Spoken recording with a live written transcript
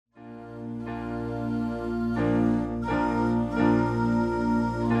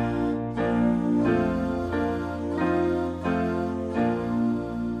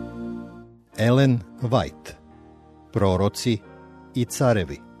Elen Vajt. Proroci i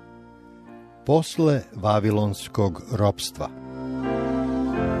carevi. Posle vavilonskog ropstva.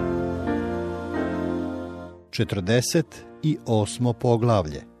 48.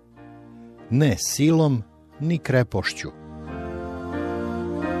 poglavlje. Ne silom ni krepošću.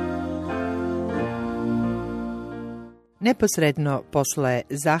 Neposredno posle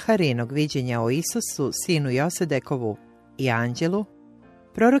Zaharijinog viđenja o Isusu, sinu Josedekovu i anđelu,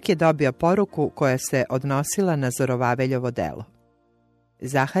 prorok je dobio poruku koja se odnosila na Zorovaveljovo delo.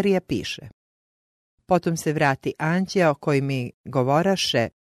 Zaharija piše: Potom se vrati anđeo koji mi govoraše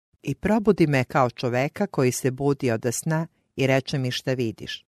i probudi me kao čoveka koji se budi od sna i reče mi šta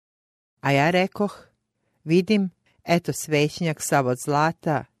vidiš. A ja rekoh, vidim, eto svećnjak sav od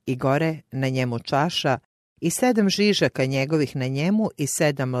zlata i gore na njemu čaša i 7 žižaka njegovih na njemu i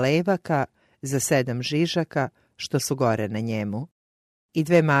 7 levaka za 7 žižaka što su gore na njemu i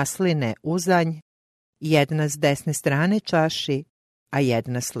 2 masline uzanj, jedna s desne strane čaši, a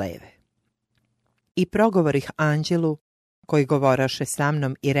jedna s leve. I progovorih anđelu koji govoraše sa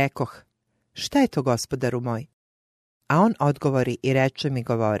mnom i rekoh, šta je to, gospodaru moj? A on odgovori i reče mi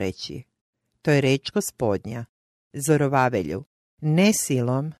govoreći, to je reč Gospodnja, Zorovavelju, ne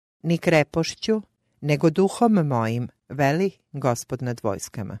silom ni krepošću, nego duhom mojim, veli Gospod nad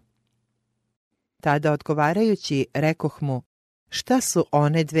vojskama. Tada odgovarajući rekoh mu, šta su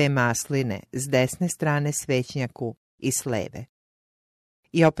one 2 masline s desne strane svećnjaku i s leve?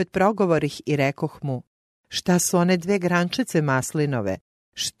 I opet progovorih i rekoh mu, šta su one 2 grančice maslinove,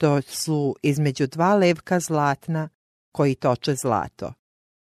 što su između 2 levka zlatna, koji toče zlato?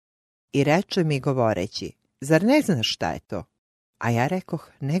 I reče mi govoreći, zar ne znaš šta je to? A ja rekoh,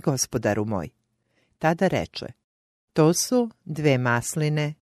 ne, gospodaru moj. Tada reče, to su 2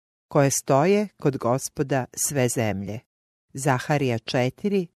 masline koje stoje kod Gospoda sve zemlje. Zaharija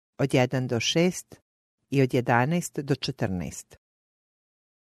 4, od 1 do 6 i od 11 do 14.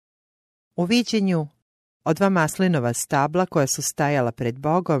 U viđenju od 2 maslinova stabla koja su stajala pred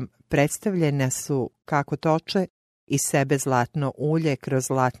Bogom predstavljena su kako toče iz sebe zlatno ulje kroz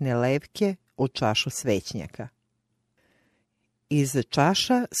zlatne levke u čašu svećnjaka. Iz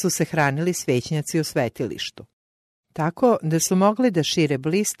čaša su se hranili svećnjaci u svetilištu, tako da su mogli da šire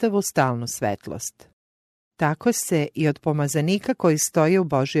blistavu stalnu svetlost. Tako se i od pomazanika koji stoje u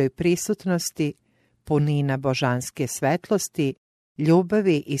Božjoj prisutnosti, punina božanske svetlosti,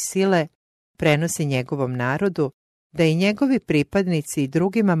 ljubavi i sile prenosi njegovom narodu, da i njegovi pripadnici i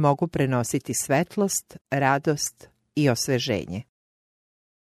drugima mogu prenositi svetlost, radost i osveženje.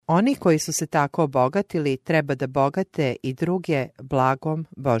 Oni koji su se tako obogatili treba da bogate i druge blagom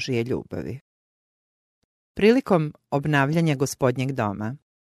Božije ljubavi. Prilikom obnavljanja Gospodnjeg doma,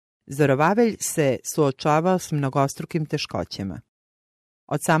 Zorovavelj se suočavao s mnogostrukim teškoćama.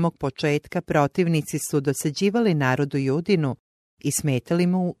 Od samog početka protivnici su dosađivali narodu Judinu i smetali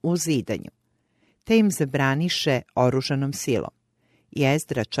mu u zidanju, te im zabraniše oružanom silom.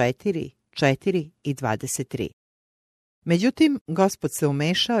 Ezdra 4, 4 i 23. Međutim, Gospod se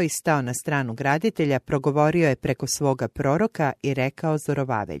umešao i stao na stranu graditelja, progovorio je preko svoga proroka i rekao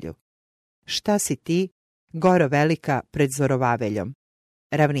Zorovavelju, šta si ti, goro velika pred Zorovaveljom?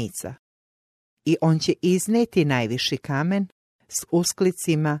 Ravnica. I on će izneti najviši kamen s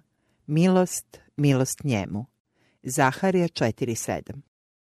usklicima milost, milost njemu. Zaharija 4.7.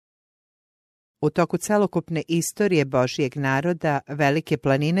 U toku celokupne istorije Božijeg naroda velike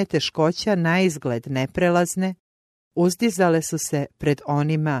planine teškoća naizgled neprelazne uzdizale su se pred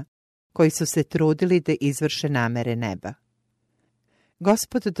onima koji su se trudili da izvrše namere neba.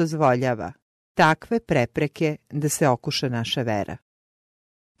 Gospod dozvoljava takve prepreke da se okuša naša vera.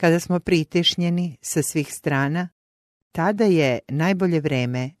 Kada smo pritešnjeni sa svih strana, tada je najbolje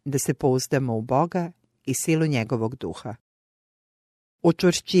vreme da se pouzdamo u Boga i silu njegovog duha.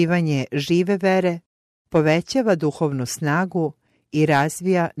 Učvršćivanje žive vere povećava duhovnu snagu i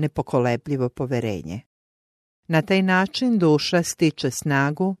razvija nepokolebljivo poverenje. Na taj način duša stiče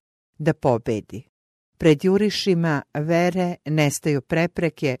snagu da pobedi. Pred jurišima vere nestaju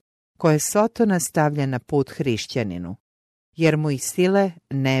prepreke koje Sotona stavlja na put hrišćaninu, jer mu iz sile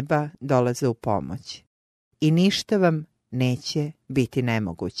neba dolaze u pomoć. I ništa vam neće biti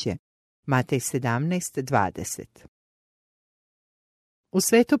nemoguće. Matej 17:20. U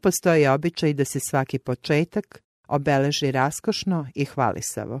svetu postoji običaj da se svaki početak obeleži raskošno i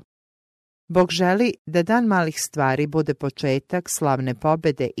hvalisavo. Bog želi da dan malih stvari bude početak slavne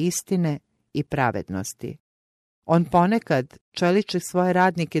pobede istine i pravednosti. On ponekad čeliči svoje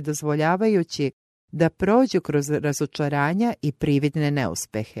radnike dozvoljavajući da prođu kroz razočaranja i prividne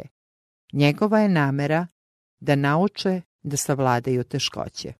neuspehe. Njegova je namera da nauče da savladaju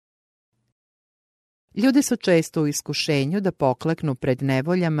teškoće. Ljudi su često u iskušenju da pokleknu pred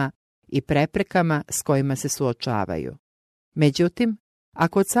nevoljama i preprekama s kojima se suočavaju. Međutim,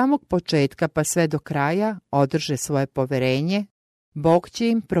 ako od samog početka pa sve do kraja održe svoje poverenje, Bog će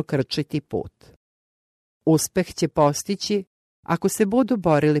im prokrčiti put. Uspeh će postići ako se budu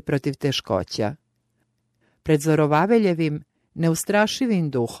borili protiv teškoća. Pred Zorovaveljevim, neustrašivim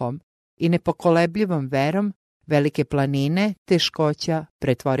duhom i nepokolebljivom verom, velike planine, teškoća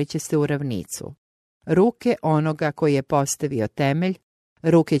pretvorit će se u ravnicu. Ruke onoga koji je postavio temelj,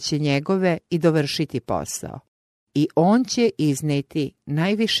 ruke će njegove i dovršiti posao. I on će izneti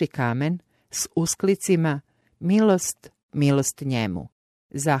najviši kamen s usklicima milost, milost njemu.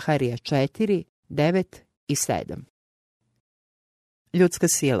 Zaharija 4, 9 i 7. Ljudska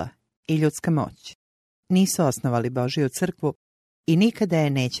sila i ljudska moć nisu osnovali Božiju crkvu i nikada je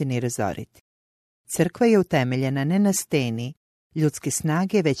neće ni razoriti. Crkva je utemeljena ne na steni ljudske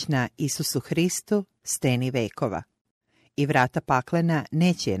snage, već na Isusu Hristu, steni vekova. I vrata paklena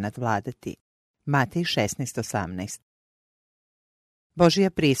neće je nadvladati. Matej 16:18. Božja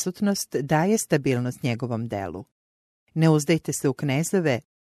prisutnost daje stabilnost njegovom delu. Ne uzdajte se u knezove,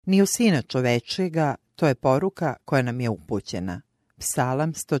 ni u Sina čovečega, to je poruka koja nam je upućena.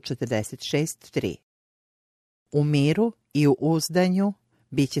 Psalam 146:3. U miru i u uzdanju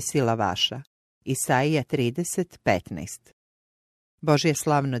bit će sila vaša. Isaija 30:15. Božje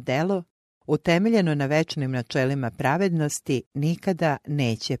slavno delo, utemeljeno na večnim načelima pravednosti, nikada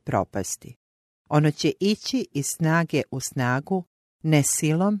neće propasti. Ono će ići iz snage u snagu, ne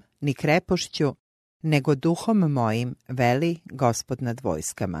silom ni krepošću, nego duhom mojim, veli Gospod nad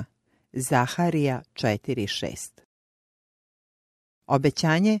vojskama. Zaharija 4:6.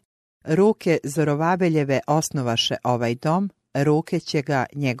 Obećanje, ruke Zorovaveljeve osnovaše ovaj dom, ruke će ga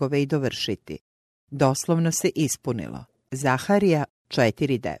njegove i dovršiti. Doslovno se ispunilo. Zaharija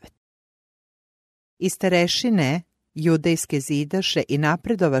 4:9. I starešine judejske zidaše i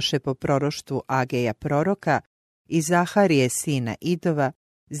napredovaše po proroštvu Ageja proroka i Zaharije sina Idova,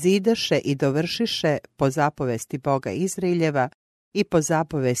 zidaše i dovršiše po zapovesti Boga Izraeljeva i po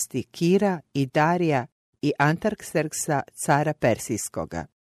zapovesti Kira i Darija i Antarkserksa cara Persijskoga.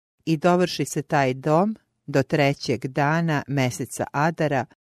 I dovrši se taj dom do 3. dana meseca Adara,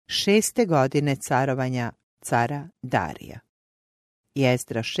 6. godine carovanja cara Darija.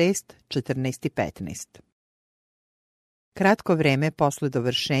 Jezdra 6, 14 i 15. Kratko vreme posle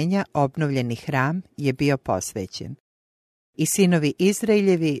dovršenja obnovljeni hram je bio posvećen. I sinovi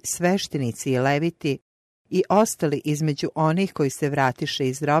Izraeljevi, sveštenici i leviti, i ostali između onih koji se vratiše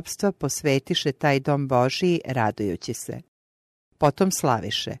iz robstva posvetiše taj dom Božiji radujući se. Potom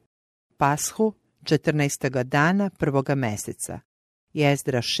slaviše Pashu 14. dana 1. meseca.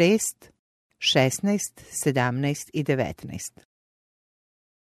 Jezdra 6, 16, 17 i 19.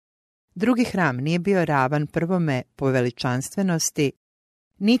 Drugi hram nije bio ravan prvome po veličanstvenosti,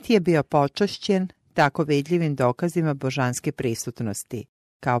 niti je bio počašćen tako vidljivim dokazima božanske prisutnosti,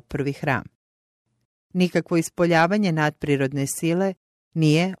 kao prvi hram. Nikakvo ispoljavanje nadprirodne sile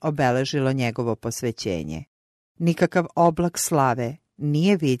nije obeležilo njegovo posvećenje. Nikakav oblak slave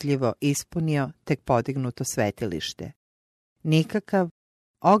nije vidljivo ispunio tek podignuto svetilište. Nikakav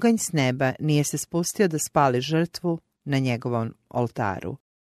oganj s neba nije se spustio da spali žrtvu na njegovom oltaru.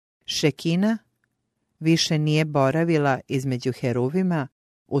 Šekina više nije boravila između heruvima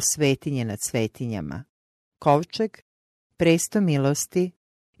u svetinje nad svetinjama. Kovčeg, presto milosti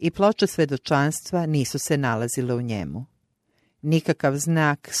i ploča svedočanstva nisu se nalazile u njemu. Nikakav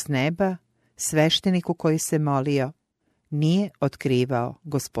znak s neba, svešteniku koji se molio, nije otkrivao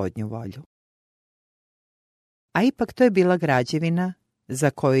Gospodnju volju. A ipak to je bila građevina za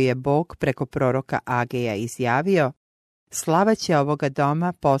koju je Bog preko proroka Ageja izjavio: slava će ovoga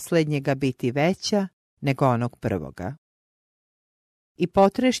doma posljednjega biti veća nego onog prvoga. I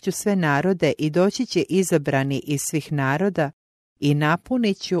potrešću sve narode i doći će izabrani iz svih naroda i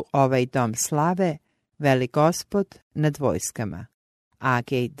napunit ću ovaj dom slave, veli Gospod nad vojskama.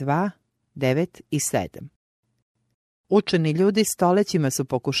 Agej 2, 9 i 7. Učeni ljudi stolećima su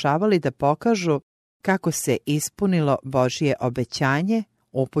pokušavali da pokažu kako se ispunilo Božje obećanje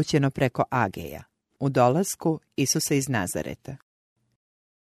upućeno preko Ageja u dolasku Isusa iz Nazareta.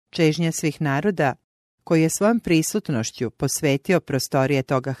 Čežnja svih naroda, koji je svojom prisutnošću posvetio prostorije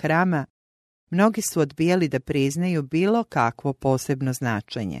toga hrama, mnogi su odbijali da priznaju bilo kakvo posebno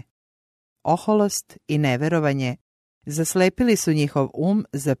značenje. Oholost i neverovanje zaslepili su njihov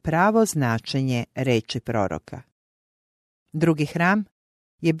za pravo značenje reči proroka. Drugi hram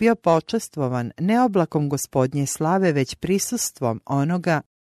je bio počastvovan ne oblakom Gospodnje slave, već prisustvom onoga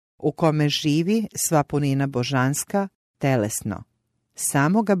u kome živi sva punina božanska telesno,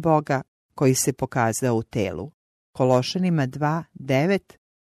 samoga Boga koji se pokazao u telu. Kološanima 2:9,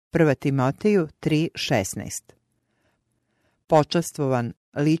 1. Timoteju 3:16. Počastvovan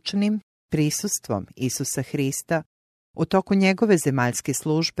ličnim prisustvom Isusa Hrista u toku njegove zemaljske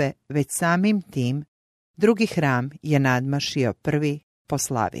službe, već samim tim drugi hram je nadmašio prvi po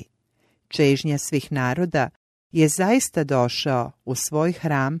slavi. Čežnja svih naroda je zaista došao u svoj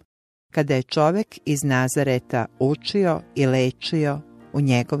hram kada je čovek iz Nazareta učio i lečio u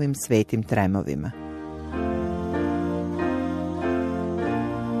njegovim svetim tremovima.